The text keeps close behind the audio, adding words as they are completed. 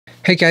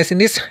Hey guys, in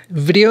this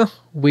video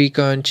we're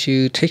going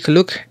to take a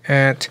look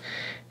at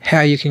how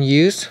you can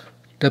use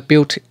the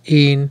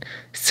built-in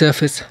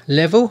surface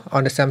level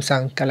on the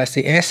Samsung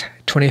Galaxy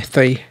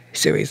S23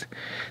 series.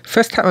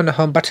 First, tap on the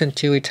home button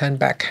to return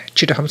back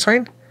to the home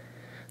screen.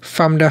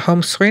 From the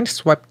home screen,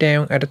 swipe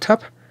down at the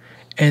top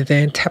and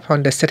then tap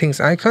on the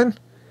settings icon.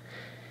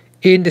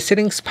 In the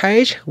settings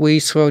page, we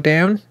scroll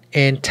down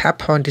and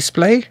tap on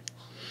display.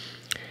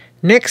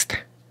 Next,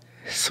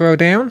 scroll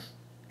down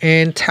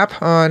and tap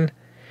on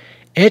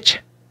edge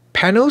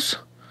panels.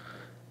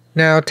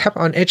 Now tap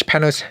on edge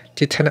panels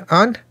to turn it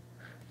on.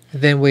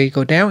 Then we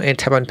go down and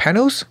tap on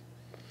panels.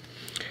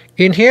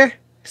 In here,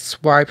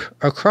 swipe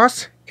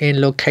across and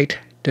locate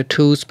the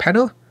tools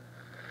panel.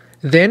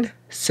 Then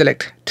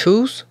select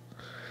tools.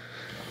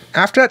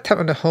 After that, tap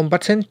on the home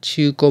button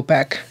to go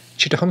back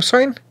to the home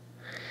screen.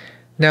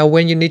 Now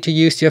when you need to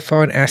use your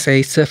phone as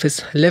a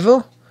surface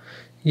level,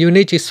 you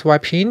need to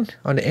swipe in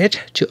on the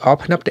edge to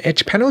open up the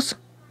edge panels.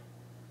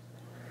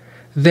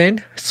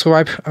 Then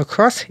swipe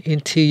across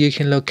until you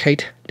can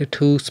locate the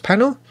tools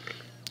panel.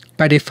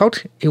 By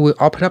default, it will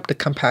open up the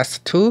compass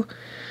tool.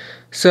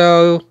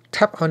 So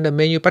tap on the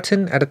menu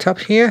button at the top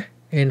here,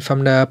 and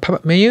from the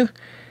pop-up menu,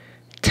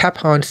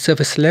 tap on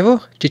surface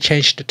level to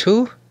change the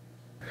tool.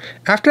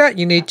 After that,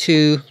 you need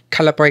to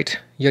calibrate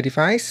your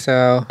device.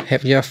 So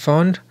have your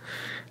phone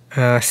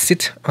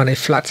sit on a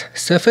flat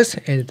surface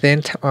and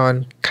then tap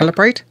on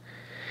calibrate.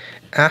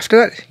 After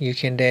that, you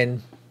can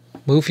then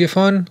move your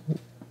phone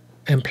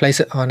and place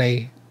it on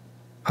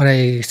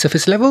a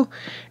surface level,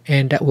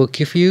 and that will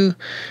give you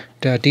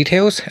the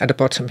details at the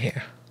bottom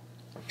here.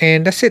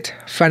 And that's it.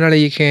 Finally,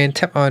 you can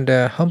tap on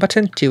the home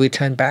button to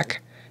return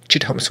back to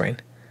the home screen.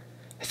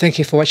 Thank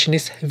you for watching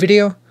this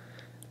video.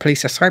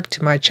 Please subscribe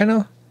to my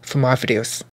channel for more videos.